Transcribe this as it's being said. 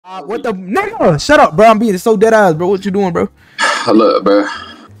What the nigga? Shut up, bro. I'm being so dead ass, bro. What you doing, bro? Look, bro.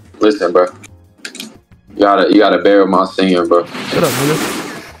 Listen, bro. You gotta bear with my singing, bro. Shut up, nigga.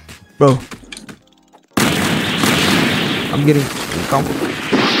 Bro. I'm getting combo.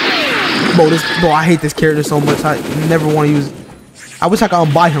 Bro, I hate this character so much. I never want to use it. I wish I could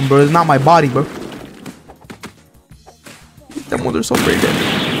unbuy him, bro. It's not my body, bro. Them ones are so great, dead.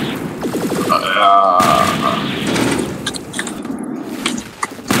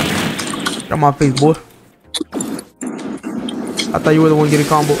 Get on my face, boy. I thought you were the one getting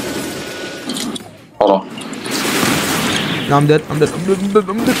combo. Hold on. No, I'm dead. I'm dead.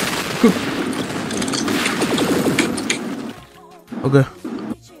 I'm dead. Okay.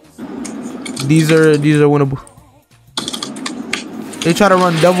 These are winnable. They try to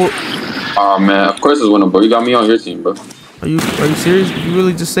run double. Oh man, of course it's winnable. You got me on your team, bro. Are you serious? You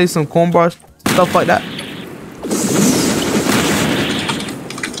really just say some cornball stuff like that?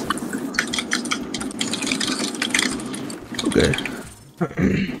 Okay.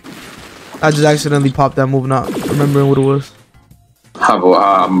 I just accidentally popped that move, not remembering what it was. I have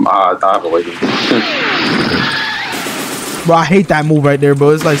a waiting. Bro, I hate that move right there, bro.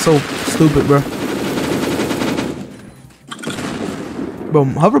 It's like so stupid, bro. Bro,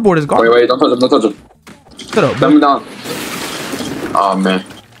 hoverboard is garbage. Wait, don't touch him, don't touch him. Shut up, bro. Let me down. Oh man.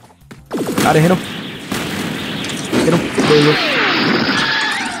 I didn't hit him. Hit him. There you go.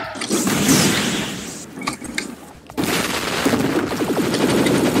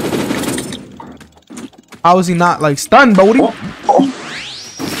 How is he not like stunned, bro? What do you?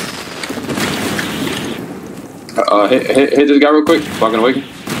 Hit this guy real quick. Fucking awaken.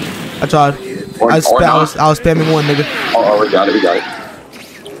 I tried. I was spamming one, nigga. Oh, we got it. We got it.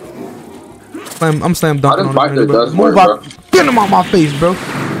 I'm slam dunking on him, bro. Move out. Get him out my face, bro.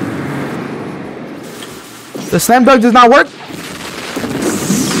 The slam dunk does not work.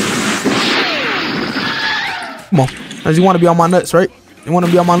 Come on. Cause you want to be on my nuts, right? You want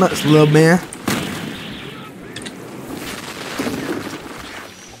to be on my nuts, little man.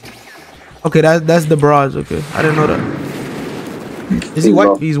 Okay, that's the barrage. Okay, I didn't know that. Is he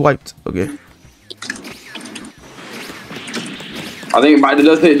wiped? He's wiped. Okay. I think it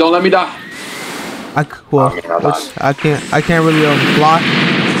does hit. Don't let me die. I can't really fly,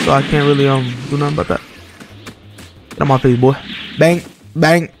 so I can't really do nothing about that. Get on my face, boy. Bang,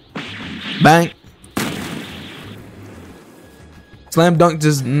 bang, bang. Slam dunk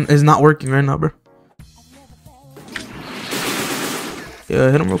just is not working right now, bro. Yeah,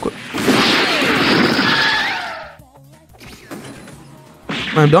 hit him real quick.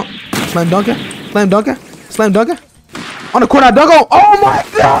 Slam dunk, slam dunking, slam dunking, slam dunking. On the court, I dunk on. Oh my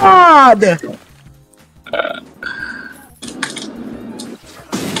god!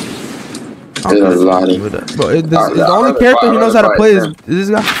 Bro, the only character he knows how to play is this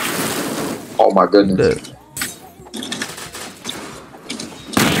guy. Oh my goodness.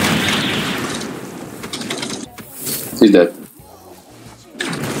 He's dead.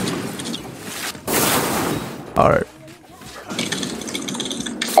 Alright.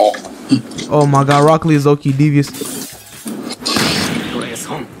 Oh my god, Rock Lee is low-key devious.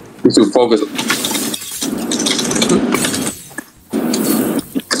 He's too focused.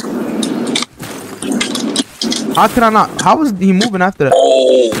 How can I not? How was he moving after that?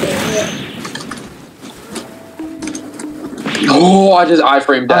 Oh, I just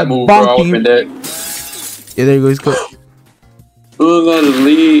iframed that move, bro. I was dead. Yeah, there you go. He's good. Who's gonna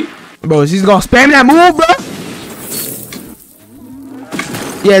lead? Bro, she's gonna spam that move, bro.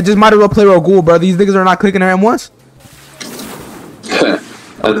 Yeah, just might as well play real cool, bro. These niggas are not clicking her at once.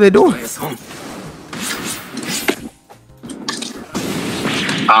 What are they doing?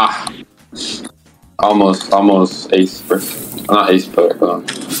 Almost ace, bro. Not ace, but bro.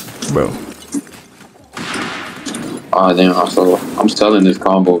 Ah, damn. I'm selling this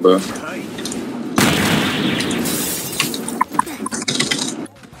combo, bro.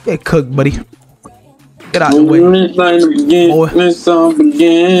 Get cooked, buddy. Get out of the way.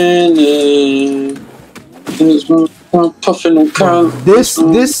 This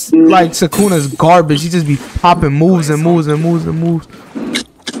like Sukuna's garbage. He just be popping moves and moves and moves and moves.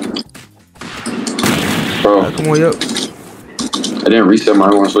 Bro, right, come on, yo. I didn't reset my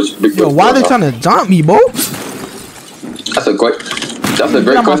one switch. Yo, why are they trying to jump me, bro? That's a great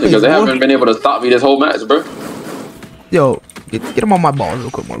question because they haven't been able to stop me this whole match, bro. Yo, get him on my balls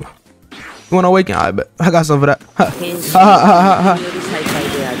real quick, mother. You wanna awaken? I bet I got some for that.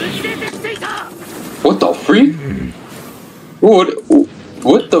 What the freak? What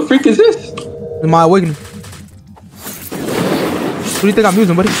the freak is this? My awakening. What do you think I'm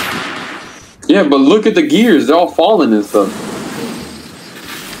using, buddy? Yeah, but look at the gears. They're all falling and stuff.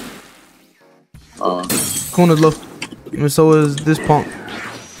 Kuna's low. And so is this punk.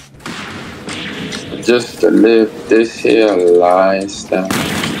 Just to live this here lifestyle.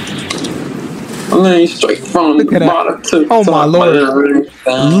 I'm laying straight from the bottom to oh my lord.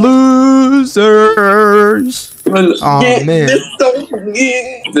 Losers. Oh yeah, man.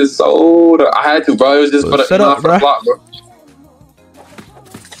 This soda. I had to, bro. It was just for the block, bro.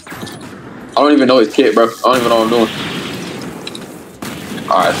 I don't even know his kit, bro. I don't even know what I'm doing.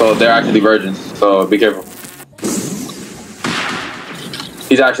 Alright, so they're actually virgins, so be careful.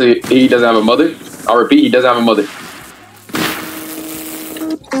 He doesn't have a mother. I repeat, he doesn't have a mother.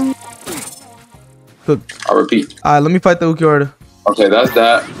 Good. I repeat. Alright, let me fight the Ukiora. Okay, that's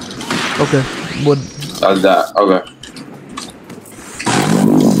that. Okay. What? That's that. Okay.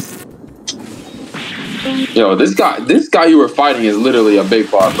 Yo, this guy you were fighting is literally a big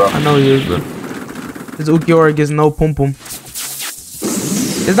boss, bro. I know he is, bro. This Ukiora gets no pum pum.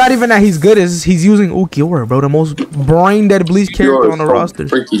 It's not even that he's good, it's he's using Ukiora, bro. The most brain dead bleach character on the roster.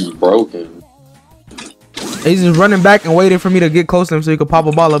 Freaking broken. He's just running back and waiting for me to get close to him so he could pop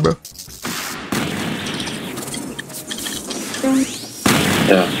a ball up, bro.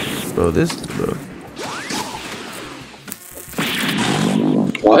 Yeah. Bro, bro.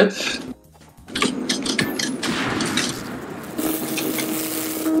 What?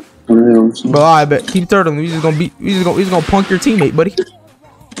 Bro, I bet. Keep turtling. We just gonna punk your teammate, buddy.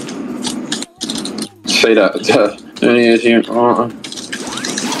 Say that.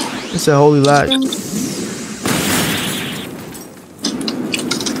 It's a holy lag.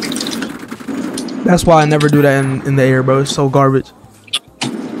 That's why I never do that in the air, bro. It's so garbage.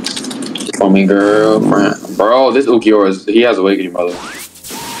 Oh, my girlfriend. Bro, this Ukiora, he has awakening, brother.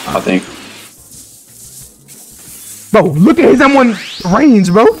 I think. Bro, look at his M1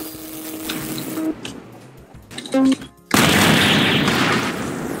 range, bro.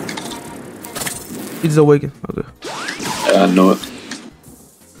 He's awakened. Okay. Yeah, I know it.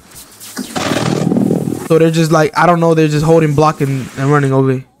 So they're just like, I don't know, they're just holding, blocking, and running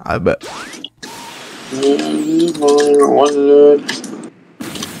away. I bet.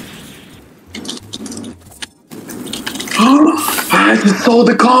 I just sold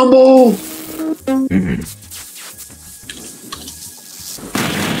the combo.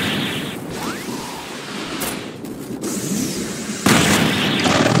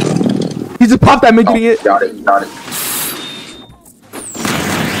 He just popped that, making it. Got it.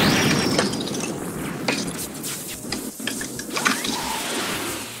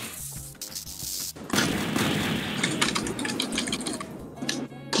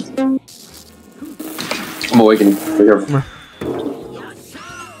 I'm awakening. Be careful.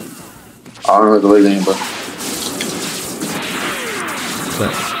 I don't know what's awakening, but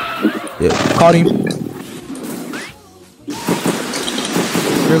yeah, caught him.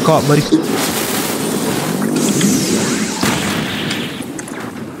 You're caught, buddy.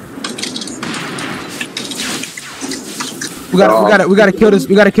 We gotta kill this.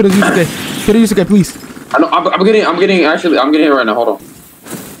 We gotta kill this Yusuke. Kill the Yusuke, please. I know. I'm getting it right now. Hold on.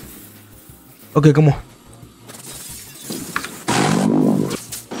 Okay, come on.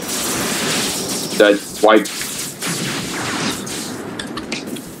 That swipe.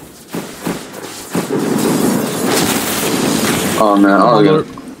 Oh man, oh god.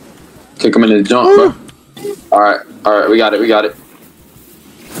 Kick him in the jump, bro. Alright, we got it.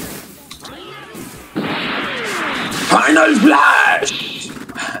 Final flash!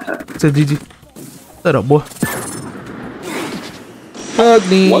 It's a GG. Shut up, boy.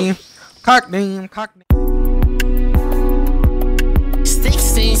 Cockney.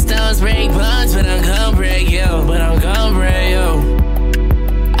 16 stones break bones, but I'm gon' break you.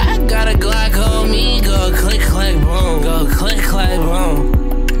 I got a Glock on me, go click, clack, boom.